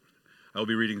I'll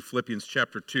be reading Philippians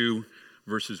chapter 2,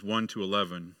 verses 1 to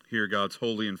 11. Hear God's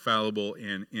holy, infallible,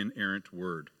 and inerrant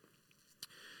word.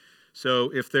 So,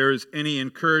 if there is any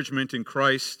encouragement in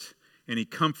Christ, any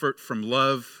comfort from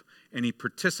love, any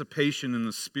participation in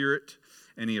the Spirit,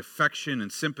 any affection and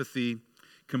sympathy,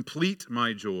 complete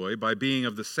my joy by being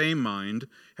of the same mind,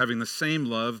 having the same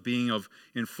love, being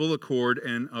in full accord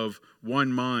and of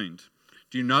one mind.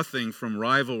 Do nothing from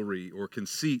rivalry or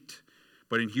conceit,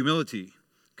 but in humility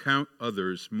count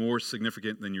others more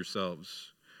significant than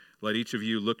yourselves. Let each of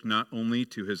you look not only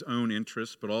to his own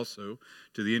interests, but also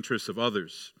to the interests of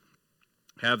others.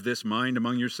 Have this mind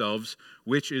among yourselves,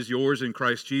 which is yours in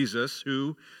Christ Jesus,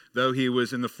 who, though he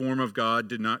was in the form of God,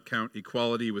 did not count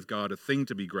equality with God a thing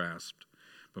to be grasped,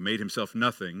 but made himself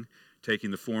nothing, taking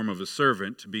the form of a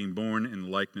servant, being born in the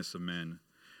likeness of men.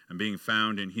 And being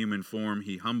found in human form,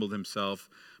 he humbled himself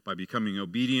by becoming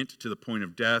obedient to the point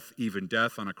of death, even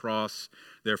death on a cross.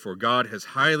 Therefore God has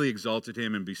highly exalted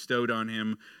him and bestowed on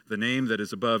him the name that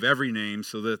is above every name,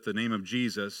 so that the name of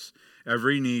Jesus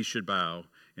every knee should bow,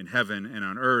 in heaven and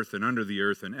on earth and under the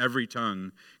earth, and every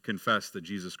tongue confess that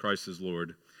Jesus Christ is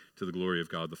Lord, to the glory of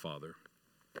God the Father.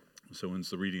 So in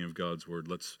the reading of God's word,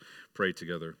 let's pray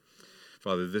together.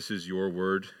 Father, this is your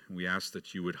word. We ask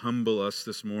that you would humble us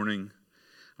this morning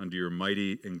under your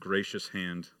mighty and gracious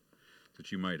hand,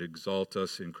 that you might exalt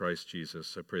us in Christ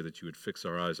Jesus. I pray that you would fix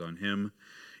our eyes on him,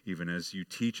 even as you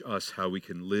teach us how we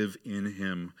can live in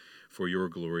him for your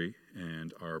glory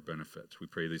and our benefit. We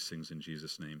pray these things in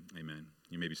Jesus' name. Amen.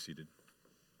 You may be seated.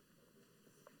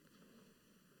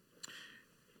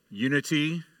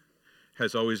 Unity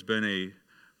has always been a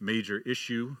major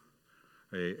issue,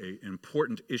 an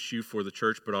important issue for the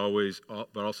church, but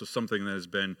also something that has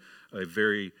been a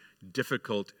very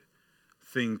difficult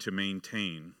thing to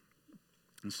maintain.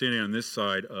 And standing on this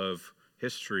side of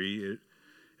history, it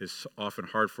is often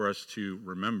hard for us to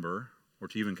remember or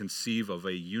to even conceive of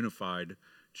a unified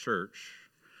church.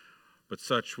 But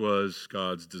such was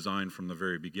God's design from the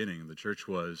very beginning. The church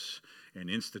was an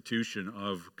institution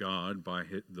of God by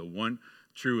the one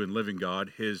true and living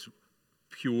God, his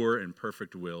pure and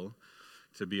perfect will,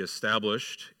 to be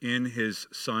established in his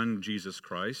Son, Jesus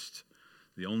Christ,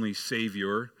 the only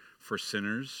Savior for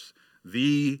sinners,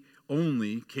 the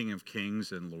only King of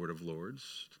kings and Lord of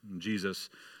lords. And Jesus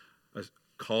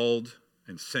called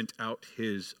and sent out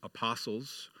his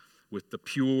apostles with the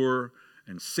pure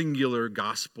and singular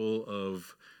gospel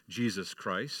of Jesus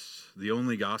Christ, the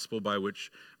only gospel by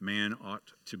which man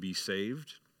ought to be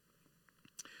saved.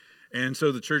 And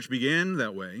so the church began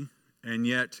that way, and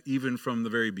yet even from the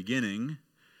very beginning,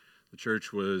 the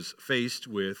church was faced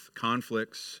with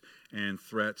conflicts and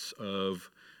threats of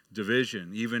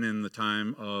division. Even in the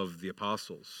time of the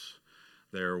apostles,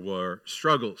 there were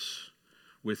struggles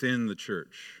within the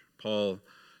church. Paul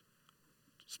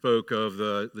spoke of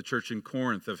the church in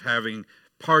Corinth of having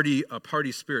a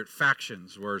party spirit,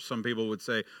 factions, where some people would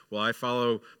say, well, I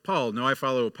follow Paul, no, I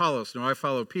follow Apollos, no, I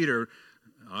follow Peter,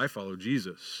 I follow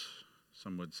Jesus,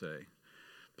 some would say.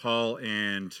 Paul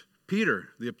and Peter,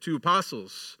 the two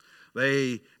apostles,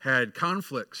 they had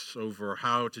conflicts over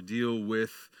how to deal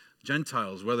with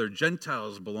Gentiles, whether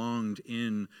Gentiles belonged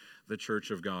in the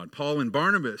church of God. Paul and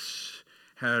Barnabas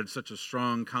had such a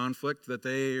strong conflict that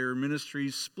their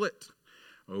ministries split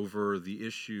over the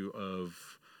issue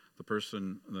of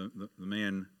the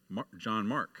man, John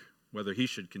Mark, whether he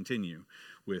should continue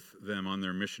with them on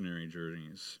their missionary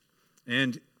journeys.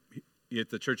 And at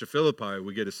the church of Philippi,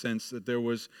 we get a sense that there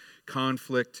was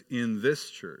conflict in this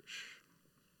church,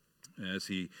 as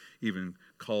he even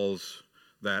calls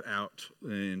that out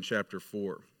in chapter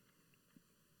 4.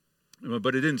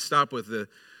 But it didn't stop with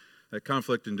that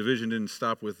conflict and division didn't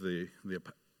stop with the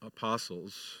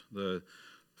apostles. The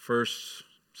first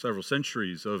several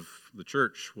centuries of the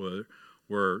church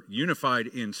were unified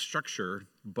in structure,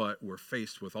 but were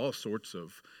faced with all sorts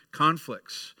of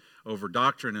conflicts over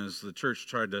doctrine as the church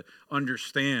tried to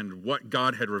understand what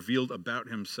God had revealed about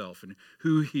himself and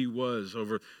who he was,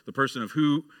 over the person of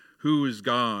who is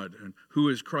God and who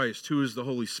is Christ, who is the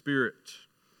Holy Spirit.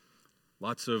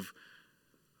 Lots of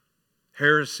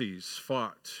heresies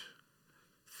fought,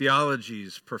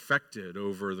 theologies perfected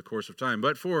over the course of time.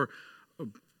 But for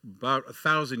about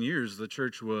 1,000 years, the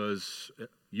church was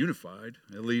unified,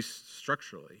 at least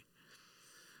structurally.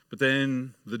 But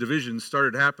then the divisions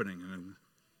started happening. And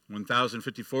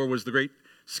 1054 was the great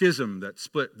schism that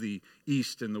split the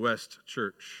East and the West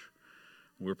church.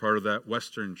 We're part of that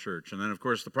Western church. And then, of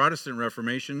course, the Protestant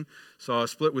Reformation saw a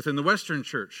split within the Western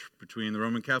church between the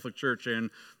Roman Catholic Church and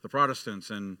the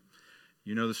Protestants. And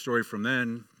you know the story from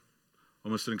then.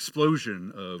 almost an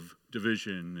explosion of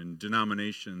division and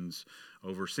denominations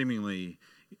over seemingly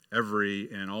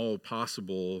every and all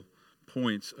possible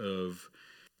points of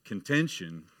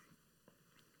contention.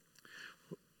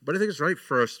 But I think it's right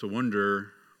for us to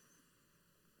wonder,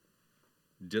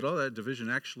 did all that division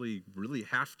actually really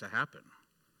have to happen?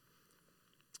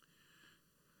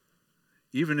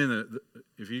 Even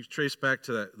if you trace back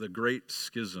to the Great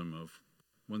Schism of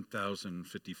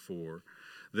 1054,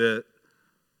 the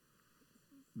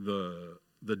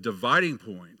dividing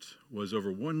point was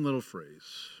over one little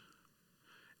phrase,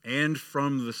 "and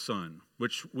from the Son,"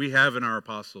 which we have in our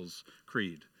Apostles'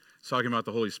 Creed. It's talking about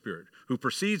the Holy Spirit, who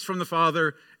proceeds from the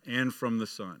Father and from the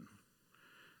Son.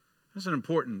 That's an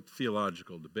important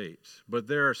theological debate. But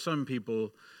there are some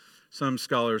people, some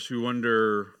scholars who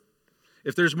wonder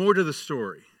if there's more to the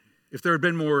story, if there had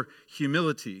been more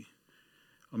humility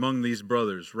among these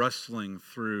brothers wrestling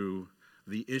through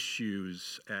the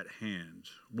issues at hand,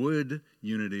 would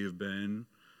unity have been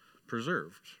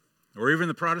preserved? Or even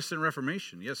the Protestant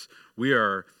Reformation. Yes, we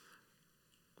are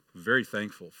very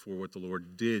thankful for what the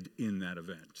Lord did in that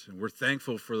event. And we're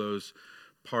thankful for those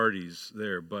parties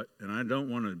there. And I don't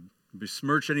want to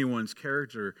besmirch anyone's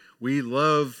character. We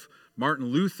love Martin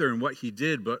Luther and what he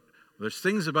did, but there's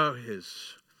things about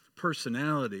his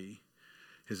personality,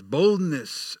 his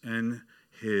boldness, and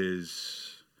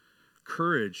his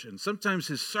courage, and sometimes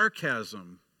his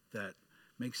sarcasm that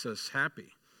makes us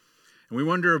happy. And we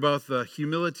wonder about the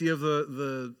humility of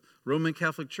the Roman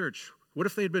Catholic Church. What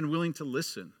if they had been willing to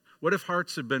listen? What if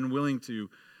hearts had been willing to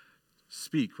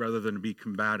speak rather than be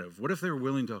combative? What if they were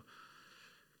willing to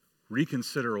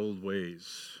reconsider old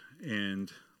ways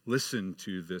and listen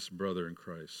to this brother in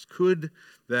Christ? Could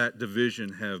that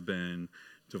division have been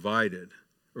divided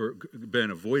or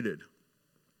been avoided?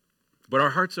 But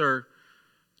our hearts are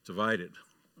divided.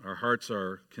 Our hearts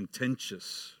are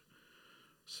contentious.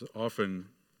 So often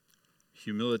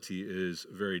humility is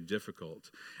very difficult.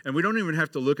 And we don't even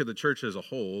have to look at the church as a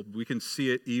whole. We can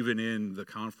see it even in the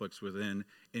conflicts within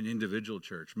an individual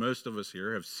church. Most of us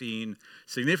here have seen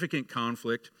significant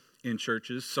conflict in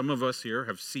churches. Some of us here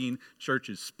have seen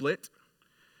churches split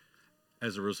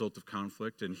as a result of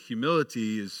conflict. And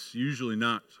humility is usually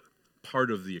not part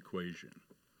of the equation,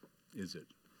 is it?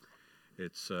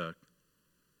 It's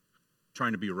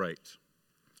trying to be right,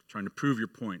 trying to prove your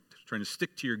point, trying to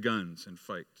stick to your guns and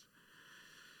fight.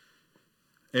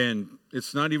 And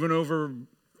it's not even over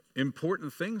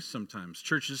important things sometimes.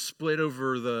 Churches split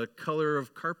over the color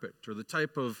of carpet or the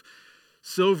type of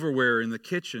silverware in the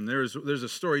kitchen. There's a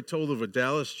story told of a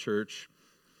Dallas church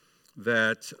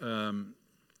that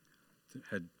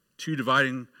had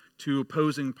two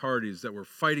opposing parties that were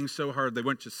fighting so hard they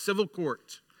went to civil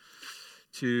court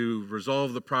to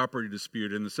resolve the property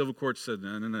dispute. And the civil court said,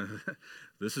 no,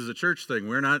 this is a church thing.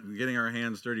 We're not getting our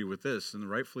hands dirty with this, and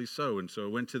rightfully so. And so it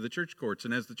went to the church courts.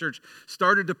 And as the church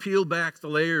started to peel back the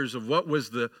layers of what was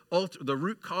the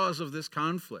root cause of this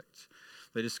conflict,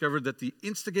 they discovered that the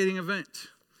instigating event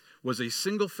was a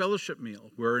single fellowship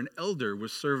meal where an elder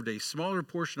was served a smaller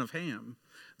portion of ham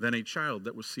than a child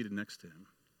that was seated next to him.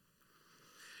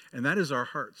 And that is our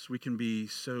hearts. We can be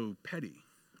so petty.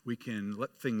 We can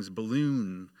let things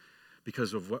balloon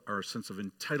because of our sense of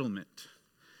entitlement.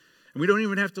 And we don't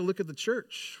even have to look at the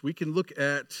church. We can look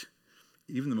at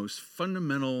even the most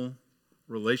fundamental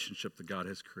relationship that God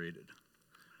has created,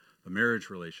 the marriage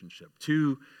relationship.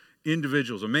 Two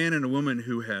individuals, a man and a woman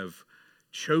who have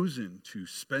chosen to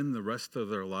spend the rest of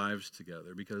their lives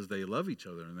together because they love each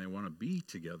other and they want to be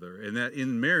together. And that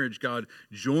in marriage, God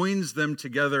joins them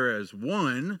together as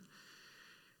one.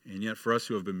 And yet for us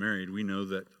who have been married, we know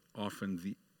that often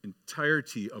the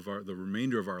entirety of the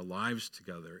remainder of our lives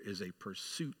together is a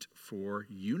pursuit for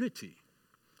unity,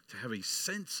 to have a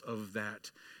sense of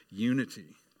that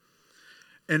unity.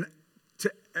 And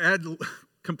to add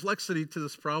complexity to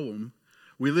this problem,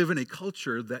 we live in a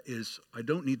culture that is, I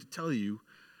don't need to tell you,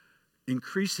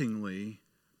 increasingly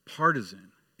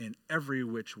partisan in every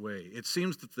which way. It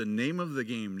seems that the name of the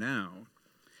game now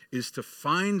is to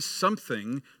find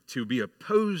something to be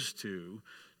opposed to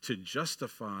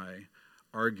justify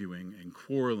arguing and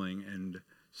quarreling and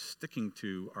sticking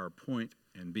to our point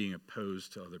and being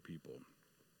opposed to other people.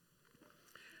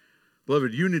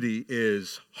 Beloved, unity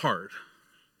is hard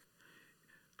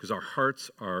because our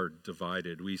hearts are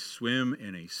divided. We swim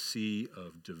in a sea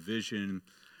of division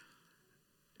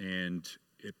and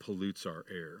it pollutes our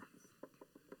air.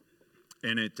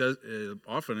 And it does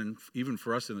often, even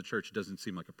for us in the church, it doesn't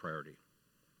seem like a priority.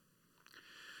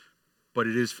 But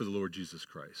it is for the Lord Jesus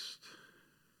Christ.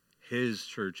 His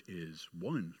church is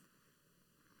one.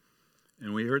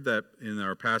 And we heard that in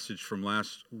our passage from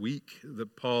last week,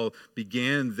 that Paul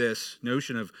began this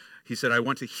notion of, he said, I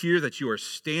want to hear that you are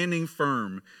standing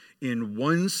firm in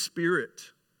one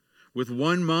spirit, with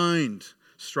one mind,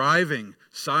 striving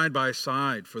side by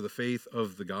side for the faith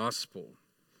of the gospel.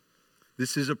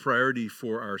 This is a priority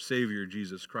for our Savior,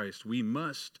 Jesus Christ. We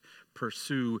must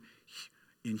pursue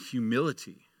in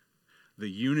humility the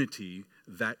unity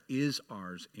that is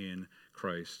ours in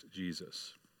Christ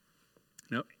Jesus.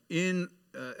 Now,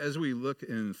 as we look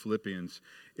in Philippians,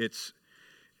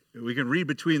 we can read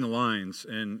between the lines,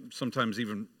 and sometimes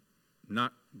even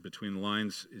not between the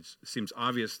lines. It seems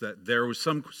obvious that there was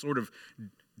some sort of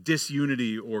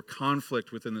disunity or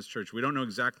conflict within this church. We don't know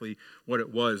exactly what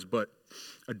it was, but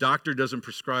a doctor doesn't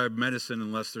prescribe medicine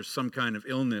unless there's some kind of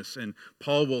illness. And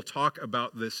Paul will talk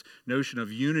about this notion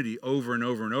of unity over and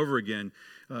over and over again.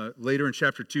 Later in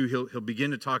chapter 2, he'll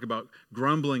begin to talk about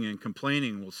grumbling and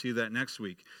complaining. We'll see that next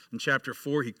week. In chapter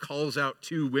 4, he calls out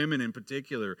two women in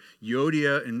particular,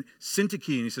 Euodia and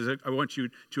Syntyche, and he says, I want you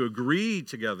to agree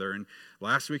together. And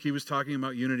last week he was talking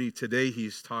about unity. Today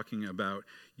he's talking about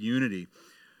unity.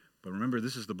 But remember,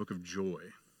 this is the book of joy.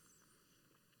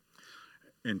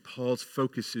 And Paul's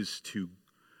focus is to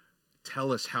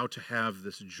tell us how to have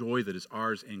this joy that is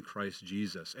ours in Christ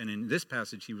Jesus. And in this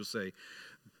passage, he will say,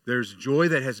 there's joy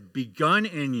that has begun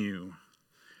in you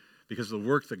because of the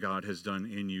work that God has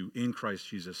done in you in Christ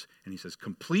Jesus. And he says,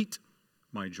 complete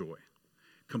my joy.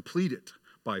 Complete it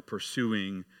by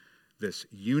pursuing this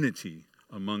unity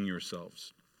among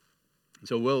yourselves. And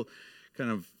so we'll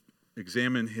kind of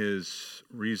examine his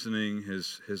reasoning,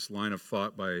 his line of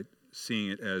thought by seeing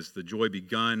it as the joy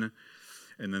begun,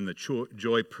 and then the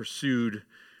joy pursued,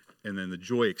 and then the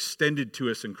joy extended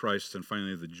to us in Christ, and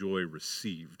finally the joy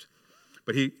received.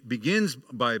 But he begins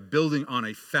by building on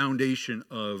a foundation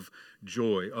of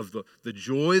joy, of the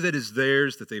joy that is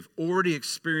theirs, that they've already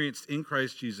experienced in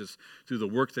Christ Jesus through the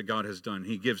work that God has done.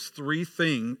 He gives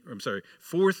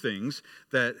four things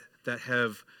that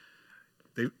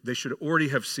they should already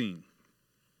have seen.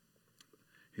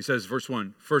 He says, verse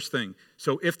 1, first thing,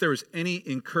 so if there is any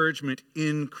encouragement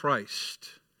in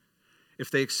Christ, if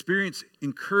they experience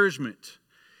encouragement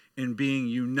in being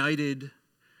united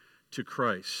to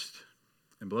Christ,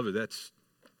 and beloved,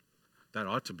 that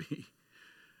ought to be,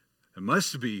 it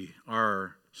must be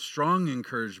our strong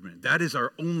encouragement. That is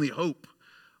our only hope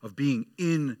of being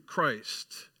in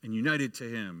Christ and united to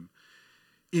Him,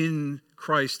 in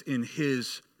Christ, in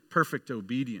His perfect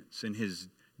obedience, in His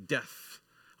death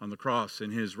on the cross,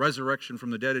 in His resurrection from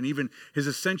the dead, and even His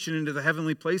ascension into the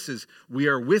heavenly places. We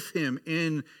are with Him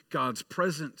in God's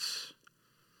presence,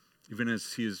 even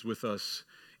as He is with us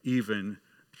even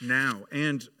now.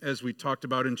 And as we talked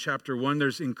about in chapter 1,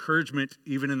 there's encouragement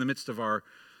even in the midst of our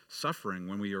suffering,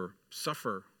 when we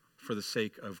suffer for the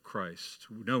sake of Christ,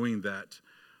 knowing that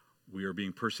we are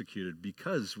being persecuted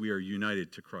because we are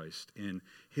united to Christ in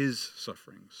His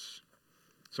sufferings.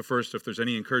 So first, if there's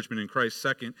any encouragement in Christ.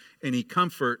 Second, any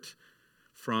comfort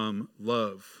from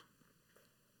love.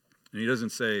 And he doesn't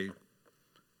say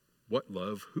what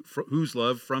love, whose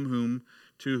love, from whom,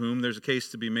 to whom. There's a case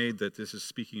to be made that this is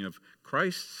speaking of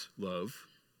Christ's love,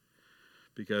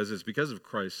 because it's because of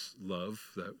Christ's love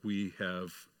that we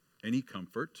have any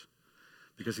comfort,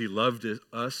 because He loved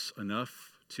us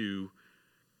enough to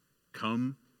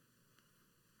come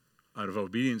out of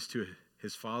obedience to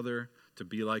His Father, to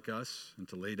be like us and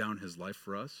to lay down His life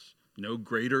for us. No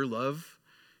greater love,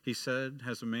 He said,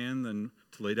 has a man than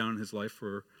to lay down his life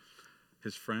for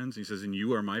his friends. He says, and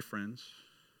you are my friends.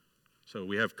 So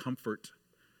we have comfort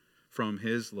from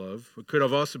His love. It could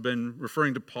have also been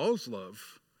referring to Paul's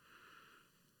love,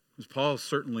 because Paul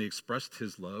certainly expressed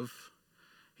his love.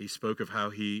 He spoke of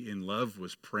how he, in love,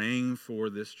 was praying for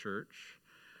this church,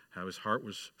 how his heart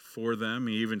was for them.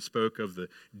 He even spoke of the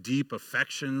deep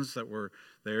affections that were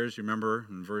theirs. You remember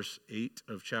in verse 8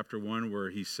 of chapter 1 where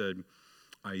he said,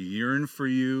 I yearn for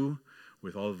you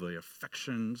with all the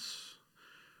affections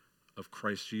of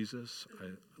Christ Jesus. I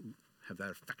have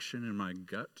that affection in my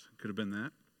gut. Could have been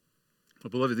that.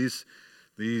 But beloved,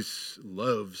 these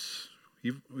loves,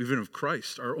 even of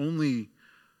Christ, are only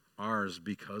ours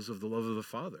because of the love of the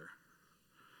Father.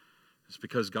 It's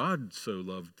because God so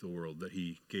loved the world that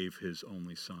He gave His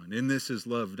only Son. In this is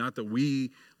love, not that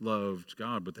we loved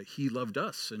God, but that He loved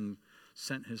us and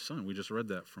sent His Son. We just read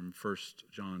that from 1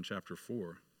 John chapter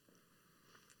 4.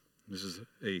 This is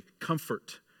a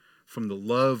comfort from the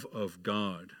love of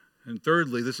God. And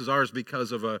thirdly, this is ours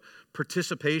because of a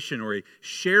participation or a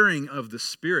sharing of the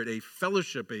Spirit, a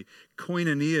fellowship, a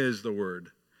koinonia is the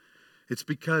word. It's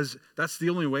because that's the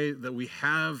only way that we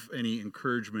have any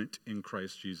encouragement in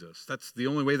Christ Jesus. That's the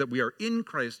only way that we are in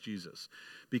Christ Jesus.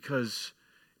 Because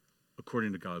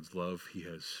according to God's love, he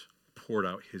has poured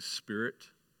out his Spirit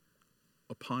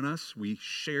upon us. We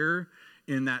share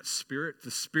in that Spirit. The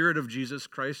Spirit of Jesus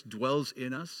Christ dwells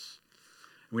in us.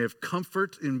 We have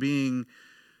comfort in being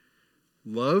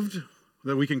loved,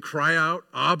 that we can cry out,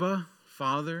 Abba,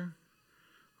 Father.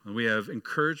 And we have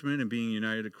encouragement in being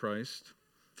united to Christ.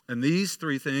 And these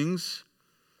three things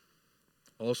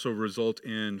also result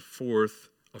in, fourth,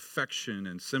 affection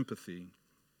and sympathy.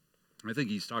 I think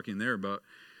he's talking there about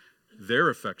their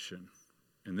affection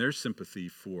and their sympathy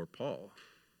for Paul.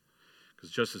 Because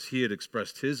just as he had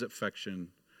expressed his affection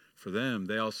for them,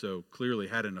 they also clearly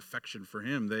had an affection for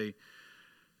him. They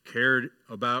cared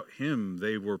about him.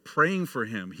 They were praying for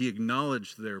him. He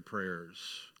acknowledged their prayers.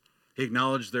 He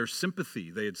acknowledged their sympathy.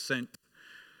 They had sent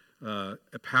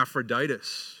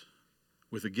Epaphroditus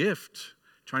with a gift,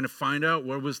 trying to find out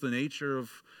what was the nature of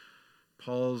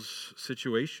Paul's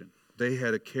situation. They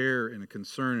had a care and a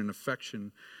concern and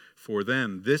affection for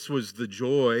them. This was the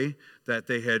joy that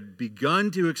they had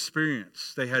begun to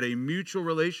experience. They had a mutual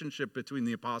relationship between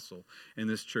the apostle and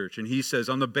this church. And he says,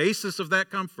 on the basis of that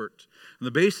comfort, on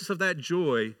the basis of that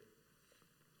joy,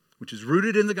 which is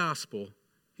rooted in the gospel,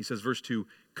 he says, verse 2,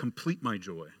 complete my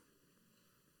joy.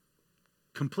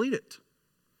 Complete it.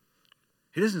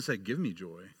 He doesn't say, give me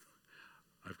joy.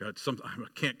 I've got something, I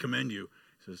can't commend you.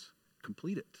 He says,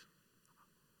 complete it.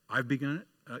 I've begun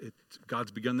it.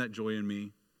 God's begun that joy in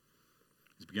me.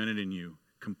 He's begun it in you.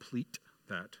 Complete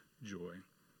that joy.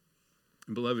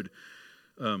 And beloved,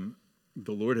 the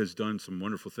Lord has done some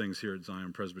wonderful things here at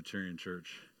Zion Presbyterian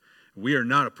Church. We are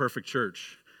not a perfect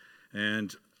church.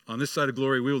 And on this side of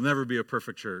glory, we will never be a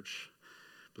perfect church.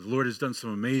 But the Lord has done some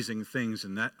amazing things,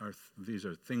 and these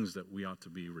are things that we ought to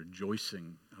be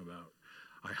rejoicing about.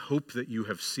 I hope that you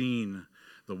have seen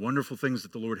the wonderful things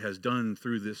that the Lord has done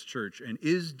through this church and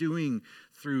is doing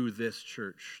through this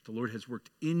church. The Lord has worked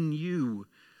in you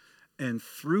and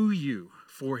through you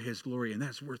for his glory, and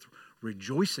that's worth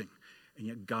rejoicing. And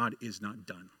yet God is not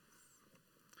done.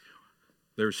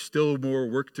 There's still more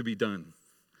work to be done.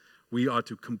 We ought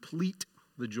to complete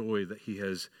the joy that he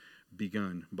has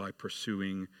begun by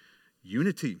pursuing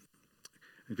unity.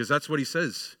 Because that's what he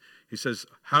says. He says,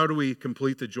 how do we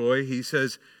complete the joy? He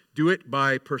says, do it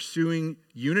by pursuing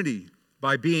unity,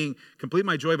 complete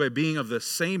my joy by being of the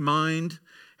same mind,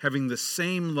 having the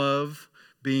same love,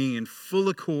 being in full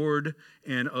accord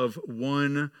and of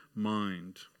one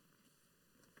mind.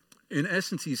 In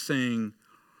essence, he's saying,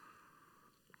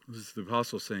 this is the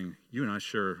apostle saying, you and I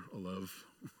share a love.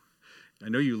 I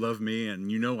know you love me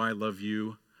and you know I love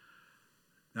you.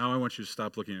 Now I want you to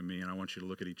stop looking at me and I want you to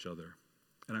look at each other.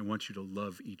 And I want you to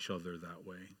love each other that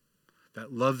way.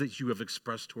 That love that you have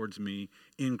expressed towards me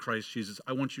in Christ Jesus,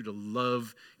 I want you to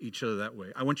love each other that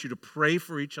way. I want you to pray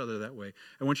for each other that way.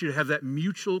 I want you to have that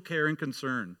mutual care and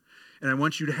concern. And I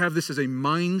want you to have this as a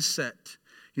mindset.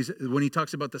 When he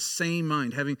talks about the same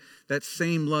mind, having that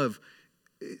same love,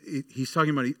 he's talking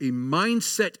about a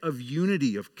mindset of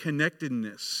unity, of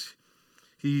connectedness.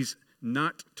 He's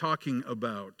not talking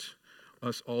about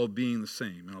us all being the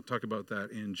same. And I'll talk about that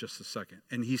in just a second.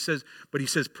 And he says,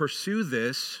 pursue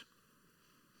this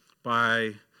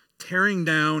by tearing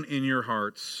down in your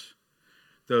hearts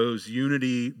those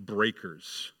unity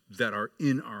breakers that are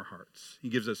in our hearts. He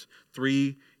gives us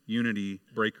 3 unity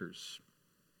breakers.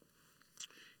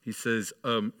 He says,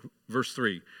 verse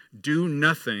 3, do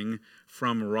nothing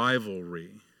from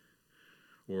rivalry,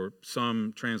 or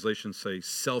some translations say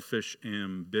selfish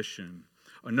ambition.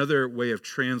 Another way of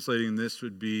translating this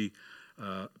would be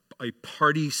a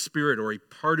party spirit or a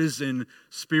partisan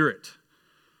spirit.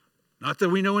 Not that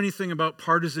we know anything about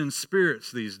partisan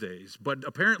spirits these days, but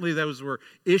apparently those were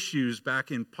issues back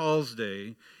in Paul's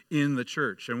day in the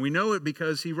church. And we know it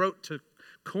because he wrote to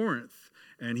Corinth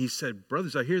and he said,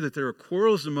 brothers, I hear that there are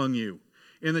quarrels among you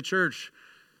in the church.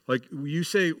 Like you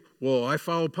say, well, I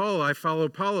follow Paul, I follow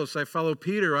Apollos, I follow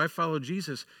Peter, I follow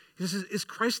Jesus. He says, is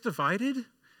Christ divided?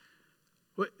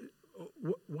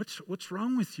 What's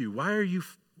wrong with you? Why are you?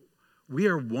 We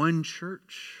are one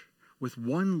church with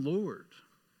one Lord.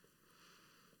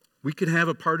 We can have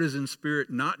a partisan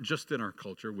spirit not just in our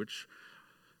culture, which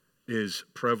is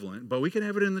prevalent, but we can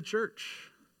have it in the church.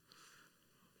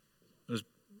 There's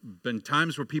been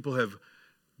times where people have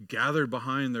gathered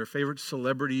behind their favorite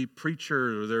celebrity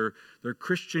preacher or their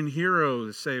Christian hero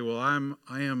to say, well,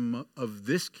 I am of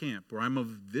this camp or I'm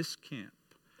of this camp.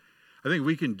 I think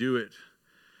we can do it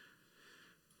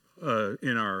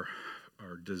in our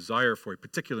desire for a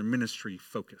particular ministry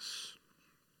focus.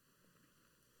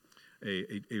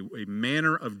 a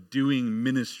manner of doing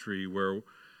ministry where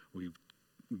we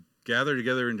gather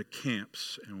together into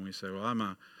camps and we say, well,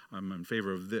 I'm in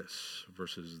favor of this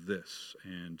versus this.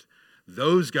 And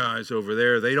those guys over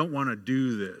there, they don't want to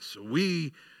do this.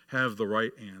 We have the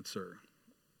right answer.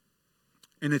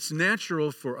 And it's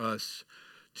natural for us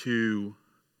to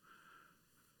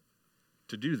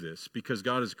do this because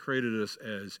God has created us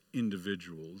as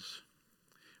individuals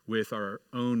with our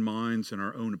own minds and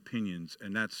our own opinions,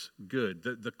 and that's good.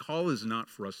 The call is not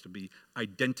for us to be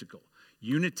identical.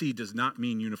 Unity does not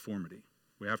mean uniformity.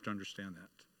 We have to understand that.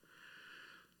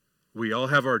 We all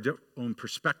have our own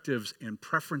perspectives and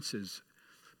preferences,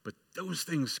 but those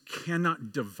things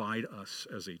cannot divide us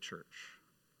as a church.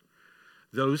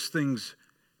 Those things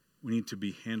we need to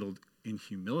be handled in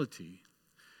humility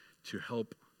to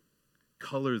help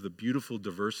color the beautiful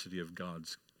diversity of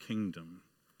God's kingdom.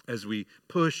 As we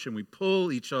push and we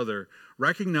pull each other,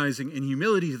 recognizing in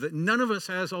humility that none of us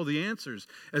has all the answers,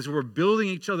 as we're building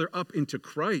each other up into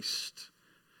Christ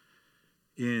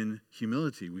in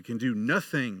humility. We can do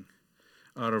nothing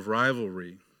out of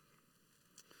rivalry.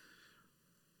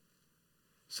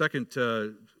 Second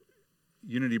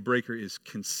unity breaker is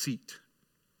conceit.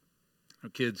 Now,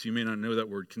 kids, you may not know that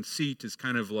word. Conceit is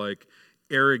kind of like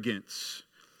arrogance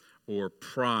or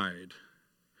pride.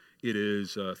 It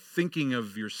is thinking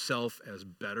of yourself as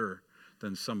better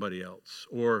than somebody else.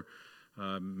 Or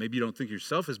maybe you don't think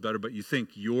yourself is better, but you think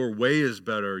your way is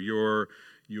better.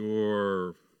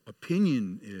 Your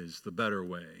opinion is the better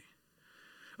way.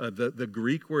 The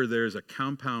Greek word there is a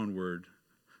compound word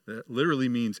that literally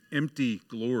means empty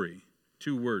glory.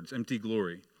 2 words, empty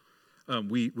glory.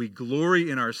 We glory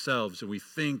in ourselves and we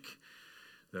think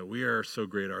that we are so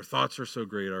great. Our thoughts are so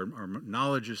great. Our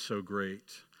knowledge is so great.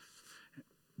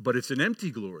 But it's an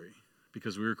empty glory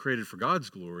because we were created for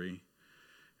God's glory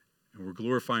and we're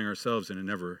glorifying ourselves and it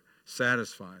never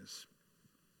satisfies.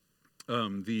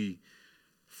 The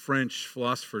French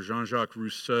philosopher Jean-Jacques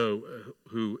Rousseau,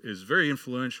 who is very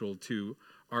influential to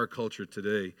our culture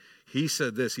today, he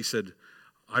said this. He said,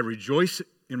 I rejoice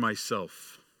in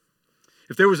myself.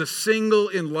 If there was a single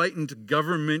enlightened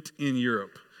government in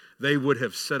Europe, they would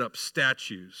have set up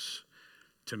statues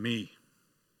to me.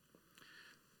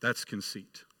 That's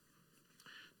conceit.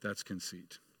 That's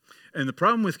conceit. And the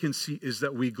problem with conceit is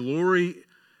that we glory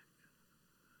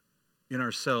in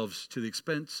ourselves to the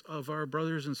expense of our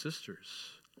brothers and sisters.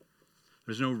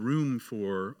 There's no room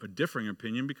for a differing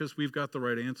opinion because we've got the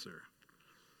right answer.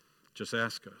 Just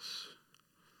ask us.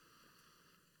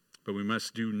 But we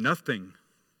must do nothing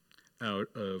out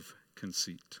of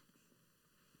conceit.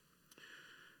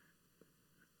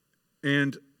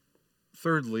 And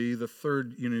thirdly, the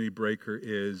third unity breaker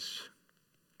is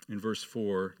in verse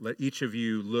 4, let each of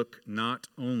you look not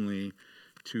only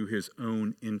to his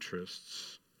own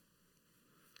interests.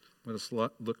 Let us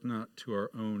look not to our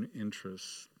own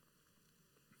interests.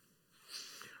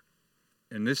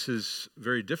 And this is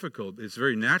very difficult. It's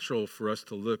very natural for us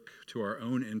to look to our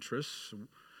own interests.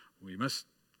 We must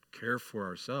care for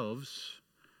ourselves.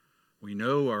 We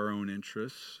know our own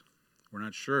interests. We're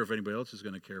not sure if anybody else is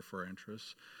going to care for our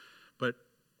interests. But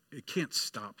it can't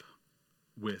stop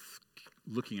with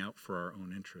looking out for our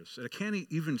own interests. It can't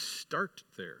even start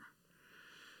there.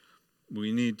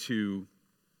 We need to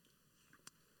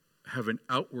have an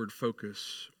outward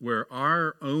focus where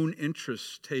our own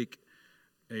interests take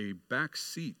a back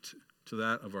seat to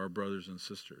that of our brothers and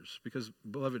sisters. Because,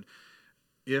 beloved,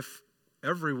 if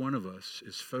every one of us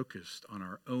is focused on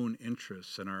our own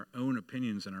interests and our own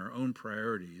opinions and our own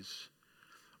priorities,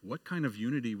 what kind of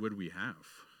unity would we have?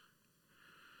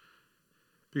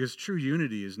 Because true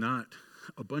unity is not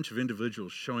a bunch of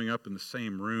individuals showing up in the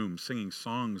same room singing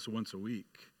songs once a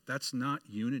week. That's not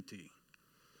unity.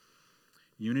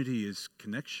 Unity is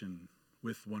connection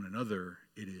with one another.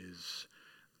 It is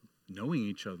knowing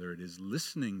each other. It is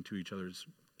listening to each other. It's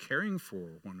caring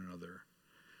for one another.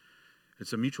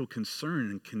 It's a mutual concern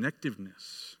and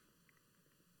connectiveness.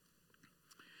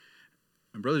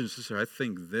 And brothers and sisters, I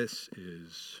think this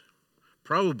is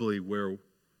probably where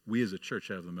we as a church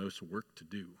have the most work to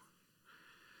do.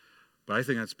 But I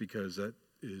think that's because that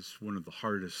is one of the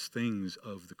hardest things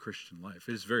of the Christian life.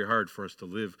 It is very hard for us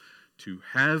to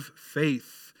have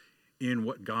faith in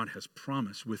what God has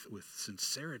promised with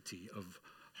sincerity of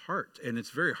heart. And it's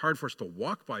very hard for us to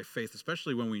walk by faith,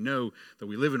 especially when we know that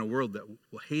we live in a world that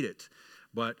will hate it.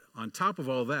 But on top of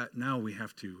all that, now we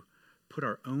have to put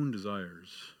our own desires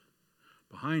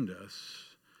behind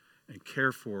us and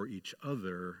care for each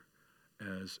other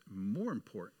as more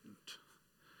important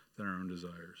than our own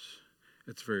desires.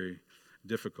 It's very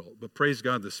difficult. But praise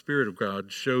God, the Spirit of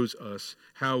God shows us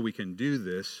how we can do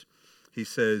this. he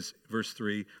says, verse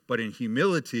 3, but in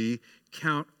humility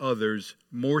count others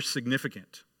more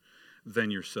significant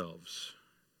than yourselves.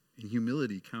 In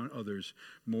humility count others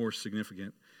more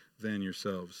significant than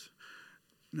yourselves.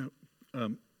 Now,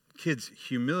 kids,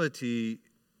 humility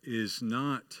is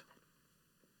not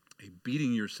a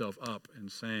beating yourself up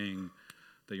and saying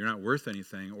that you're not worth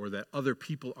anything or that other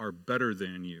people are better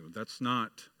than you. That's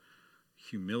not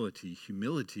humility.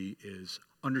 Humility is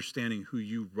understanding who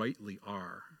you rightly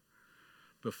are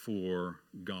before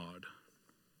God.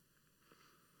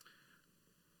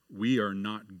 We are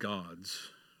not gods.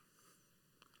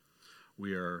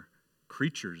 We are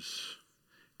creatures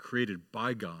created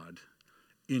by God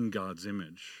in God's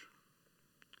image.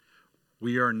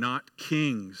 We are not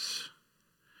kings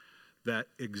that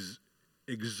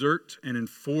exert and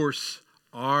enforce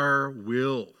our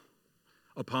will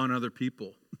upon other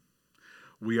people.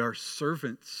 We are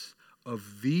servants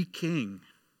of the King,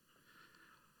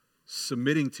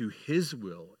 submitting to his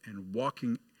will and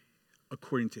walking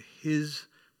according to his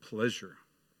pleasure.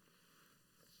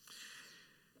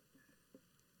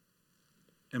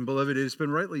 And beloved, it has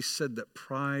been rightly said that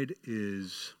pride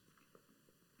is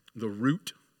the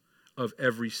root of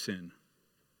every sin.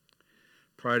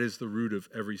 Pride is the root of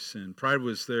every sin. Pride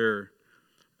was there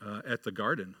at the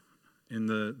garden in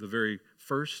the very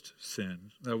first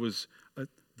sin. That was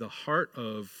the heart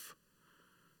of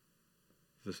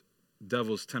the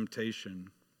devil's temptation,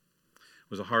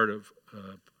 was a heart of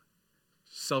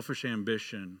selfish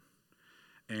ambition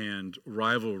and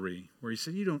rivalry, where he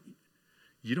said, you don't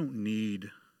need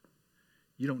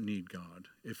God.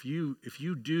 If you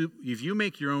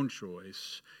make your own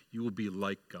choice, you will be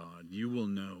like God. You will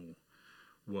know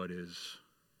what is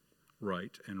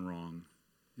right and wrong.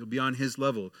 You'll be on his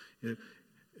level. A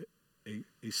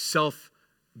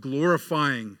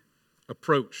self-glorifying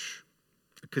approach,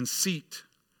 a conceit,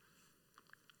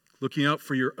 looking out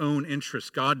for your own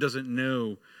interests. God doesn't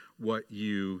know what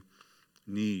you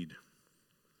need.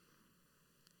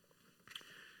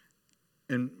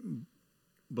 And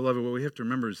beloved, what we have to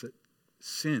remember is that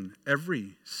sin,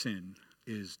 every sin,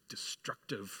 is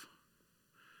destructive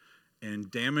and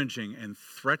damaging and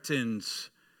threatens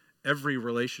every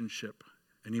relationship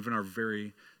and even our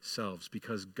very selves,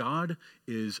 because God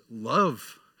is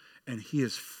love and he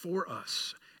is for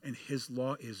us and his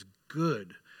law is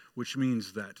good, which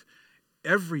means that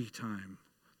every time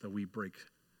that we break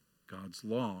God's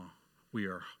law, we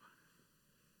are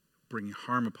bringing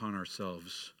harm upon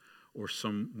ourselves or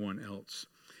someone else.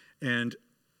 And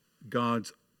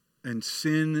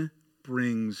sin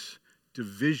brings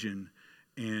division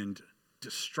and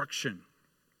destruction.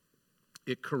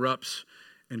 It corrupts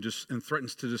and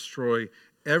threatens to destroy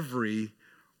every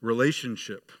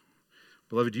relationship.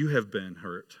 Beloved, you have been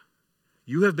hurt.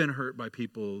 You have been hurt by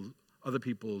other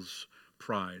people's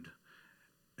pride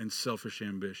and selfish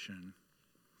ambition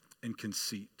and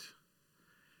conceit.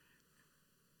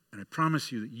 And I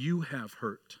promise you that you have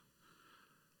hurt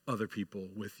other people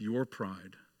with your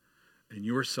pride and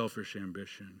your selfish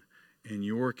ambition and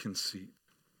your conceit.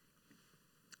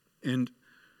 And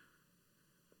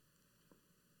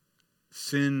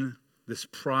sin, this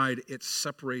pride, it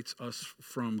separates us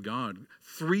from God.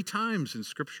 3 times in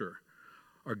Scripture,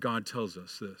 our God tells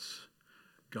us this: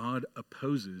 God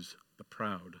opposes the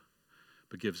proud,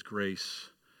 but gives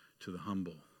grace to the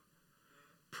humble.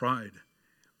 Pride,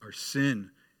 our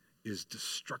sin, is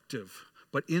destructive.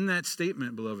 But in that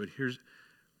statement, beloved,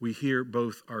 we hear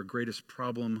both our greatest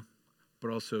problem, but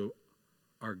also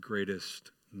our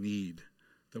greatest need.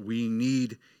 That we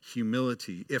need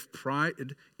humility. If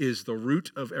pride is the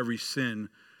root of every sin,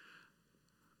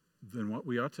 then what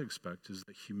we ought to expect is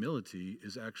that humility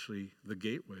is actually the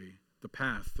gateway, the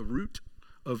path, the root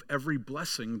of every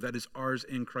blessing that is ours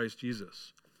in Christ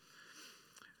Jesus.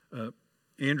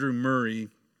 Andrew Murray,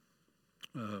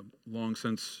 long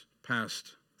since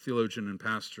past theologian and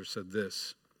pastor, said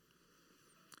this.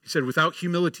 He said, without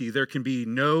humility, there can be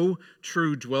no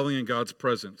true dwelling in God's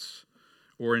presence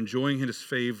or enjoying his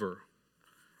favor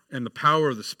and the power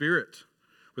of the Spirit.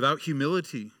 Without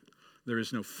humility, there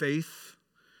is no faith,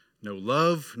 no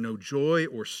love, no joy,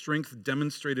 or strength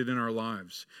demonstrated in our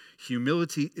lives.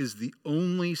 Humility is the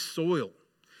only soil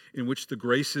in which the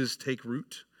graces take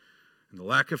root. And the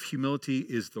lack of humility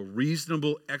is the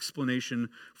reasonable explanation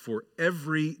for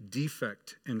every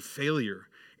defect and failure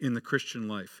in the Christian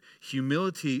life.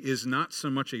 Humility is not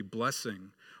so much a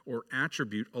blessing or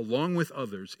attribute along with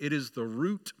others. It is the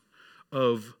root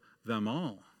of them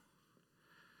all,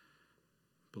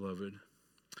 beloved.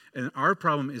 And our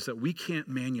problem is that we can't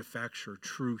manufacture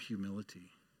true humility.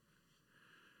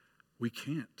 We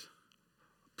can't.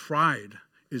 Pride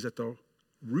is at the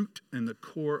root and the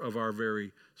core of our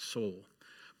very soul.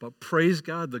 But praise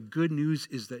God, the good news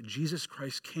is that Jesus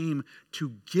Christ came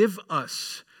to give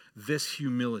us this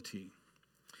humility.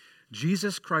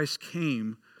 Jesus Christ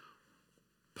came,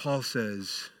 Paul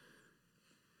says,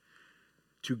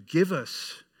 to give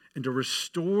us and to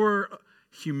restore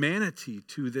humanity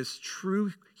to this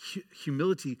true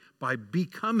humility by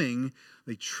becoming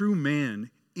a true man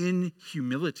in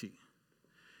humility.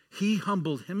 He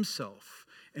humbled himself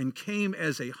and came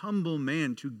as a humble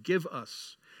man to give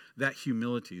us that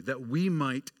humility, that we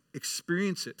might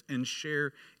experience it and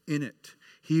share in it.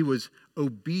 He was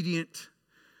obedient.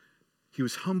 He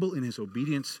was humble in his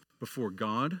obedience before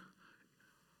God.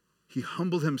 He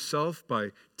humbled himself by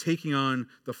taking on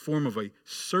the form of a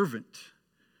servant,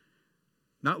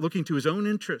 not looking to his own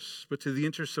interests, but to the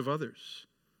interests of others,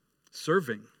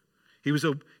 serving. He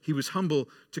was humble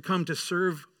to come to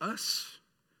serve us.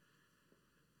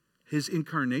 His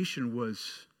incarnation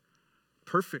was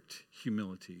perfect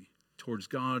humility towards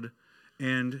God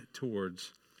and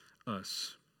towards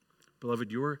us.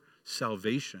 Beloved, your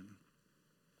salvation,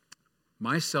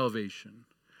 my salvation,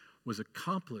 was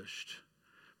accomplished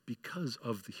because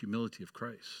of the humility of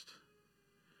Christ.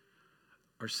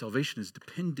 Our salvation is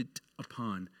dependent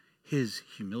upon his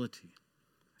humility,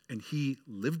 and he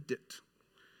lived it.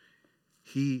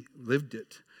 He lived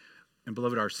it. And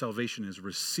beloved, our salvation is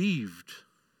received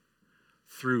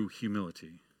through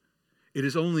humility. It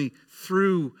is only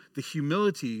through the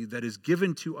humility that is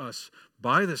given to us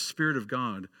by the Spirit of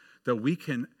God that we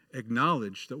can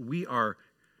acknowledge that we are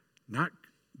not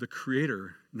the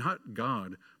creator, not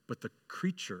God, but the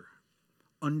creature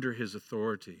under his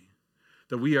authority.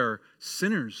 That we are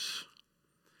sinners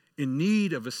in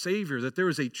need of a Savior, that there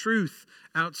is a truth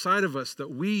outside of us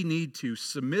that we need to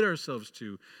submit ourselves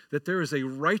to, that there is a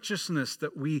righteousness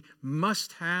that we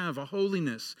must have, a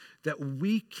holiness that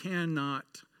we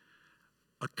cannot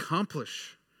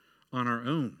accomplish on our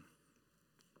own.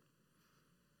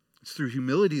 It's through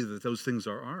humility that those things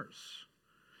are ours.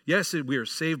 Yes, we are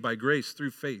saved by grace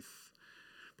through faith,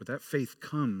 but that faith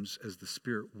comes as the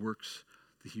Spirit works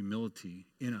the humility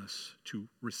in us to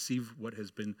receive what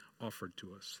has been offered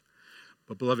to us.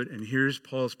 But beloved, and here's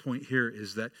Paul's point here,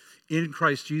 is that in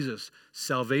Christ Jesus,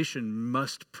 salvation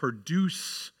must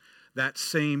produce that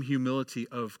same humility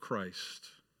of Christ.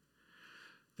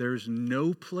 There's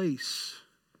no place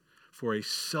for a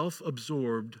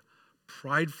self-absorbed,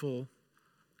 prideful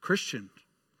Christian.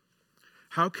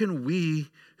 How can we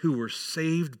who were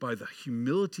saved by the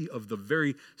humility of the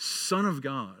very Son of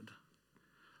God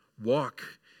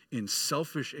walk in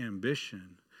selfish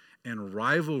ambition and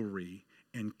rivalry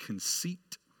and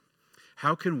conceit?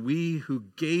 How can we who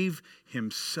gave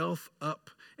himself up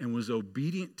and was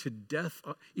obedient to death,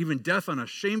 even death on a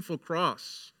shameful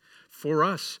cross for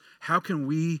us, how can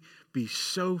we be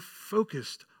so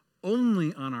focused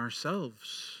only on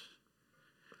ourselves?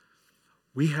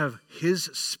 We have his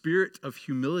spirit of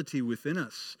humility within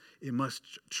us. It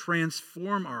must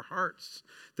transform our hearts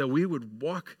that we would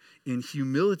walk in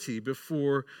humility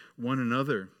before one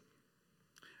another.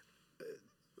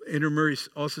 Andrew Murray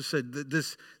also said that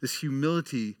this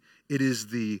humility, it is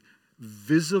the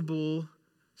visible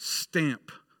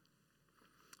stamp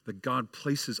that God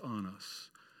places on us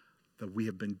that we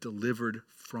have been delivered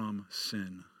from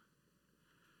sin.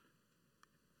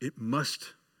 It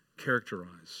must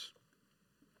characterize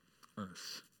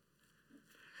us.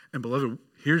 And beloved,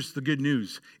 here's the good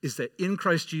news, is that in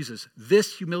Christ Jesus,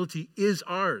 this humility is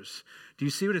ours. Do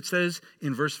you see what it says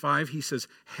in verse 5? He says,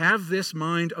 have this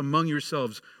mind among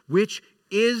yourselves, which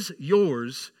is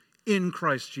yours in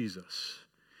Christ Jesus.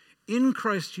 In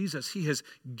Christ Jesus, he has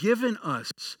given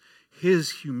us his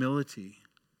humility.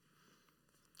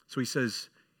 So he says,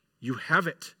 you have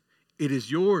it. It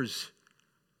is yours.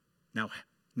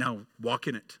 Now walk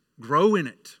in it. Grow in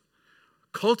it.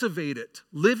 Cultivate it.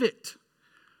 Live it.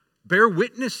 Bear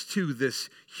witness to this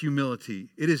humility.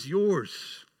 It is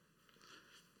yours.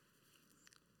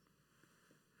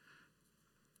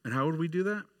 And how would we do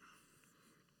that?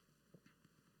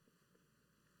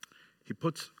 He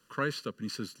puts Christ up and he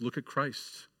says, look at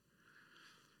Christ.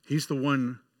 He's the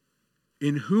one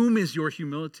in whom is your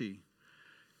humility.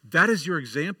 That is your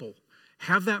example.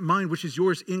 Have that mind which is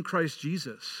yours in Christ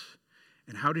Jesus.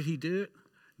 And how did he do it?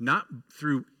 Not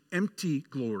through empty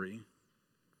glory,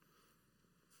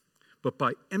 but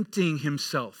by emptying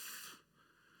himself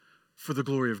for the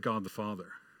glory of God the Father.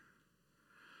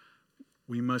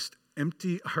 We must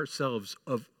empty ourselves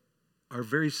of our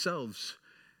very selves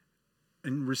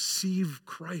and receive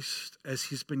Christ as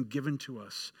he's been given to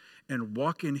us and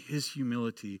walk in his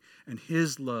humility and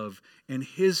his love and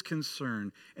his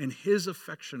concern and his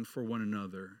affection for one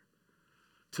another.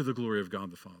 to the glory of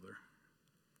God the Father.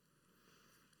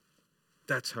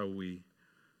 That's how we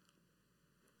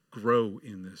grow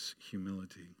in this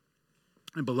humility.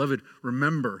 And beloved,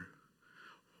 remember,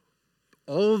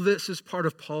 all this is part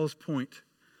of Paul's point,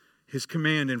 his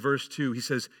command in verse 2. He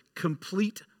says,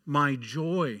 complete my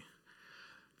joy.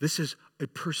 This is a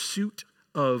pursuit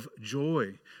of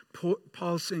joy.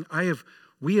 Paul's saying,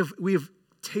 we have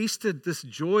tasted this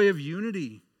joy of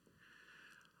unity.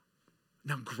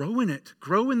 Now grow in it.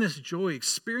 Grow in this joy.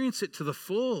 Experience it to the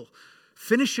full.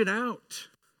 Finish it out.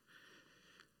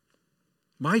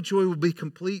 My joy will be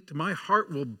complete. My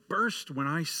heart will burst when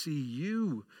I see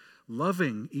you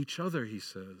loving each other, he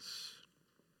says.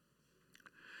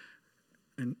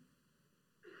 And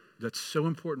that's so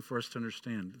important for us to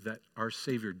understand, that our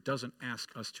Savior doesn't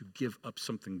ask us to give up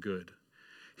something good.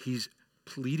 He's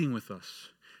pleading with us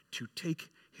to take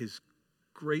his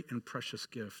great and precious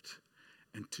gift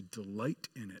and to delight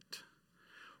in it.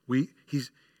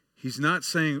 He's not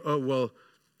saying, oh, well,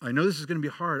 I know this is going to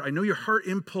be hard. I know your heart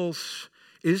impulse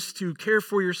is to care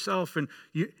for yourself, and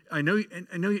I know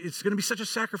it's going to be such a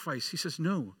sacrifice. He says,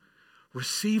 no,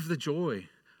 receive the joy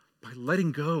by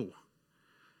letting go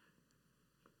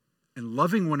and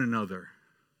loving one another.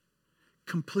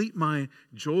 Complete my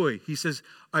joy. He says,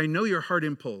 I know your heart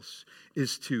impulse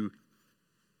is to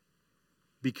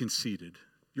be conceited.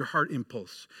 Your heart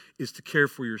impulse is to care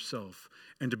for yourself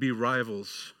and to be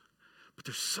rivals. But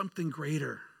there's something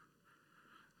greater.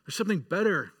 There's something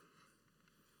better.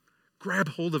 Grab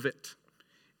hold of it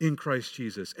in Christ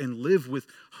Jesus and live with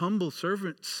humble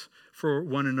servants for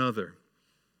one another.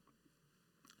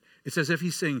 It's as if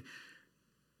he's saying,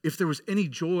 if there was any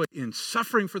joy in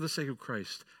suffering for the sake of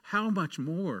Christ, how much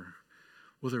more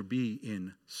will there be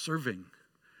in serving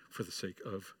for the sake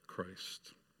of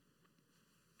Christ?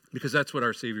 Because that's what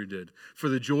our Savior did. For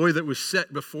the joy that was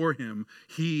set before him,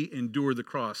 he endured the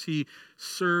cross. He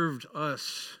served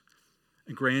us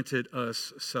and granted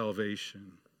us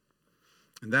salvation.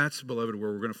 And that's, beloved,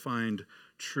 where we're going to find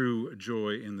true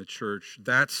joy in the church.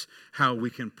 That's how we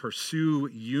can pursue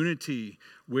unity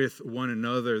with one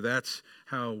another. That's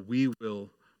how we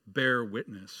will bear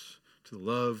witness to the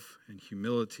love and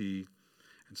humility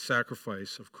and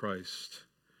sacrifice of Christ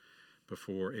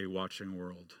before a watching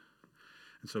world.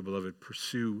 And so, beloved,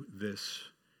 pursue this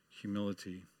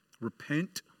humility.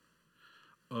 Repent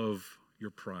of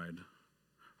your pride.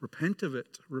 Repent of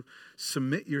it.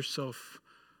 Submit yourself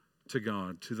to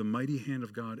God, to the mighty hand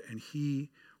of God, and he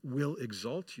will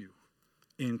exalt you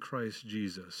in Christ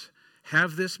Jesus.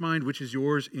 Have this mind which is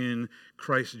yours in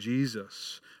Christ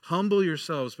Jesus. Humble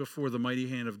yourselves before the mighty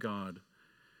hand of God,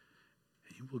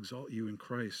 and he will exalt you in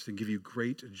Christ and give you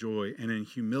great joy. And in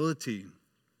humility,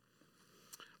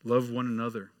 love one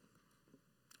another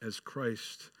as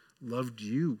Christ loved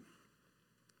you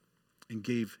and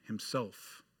gave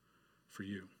himself for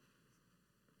you.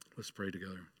 Let's pray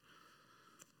together.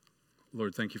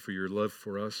 Lord, thank you for your love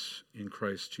for us in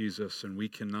Christ Jesus, and we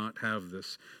cannot have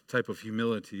this type of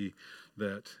humility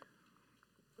that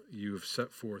you have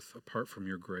set forth apart from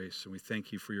your grace. And we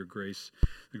thank you for your grace,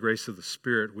 the grace of the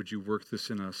Spirit. Would you work this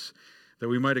in us, that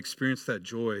we might experience that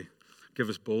joy, give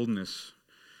us boldness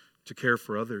to care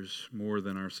for others more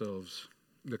than ourselves,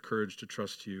 the courage to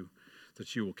trust you,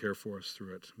 that you will care for us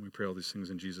through it. And we pray all these things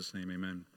in Jesus' name, amen.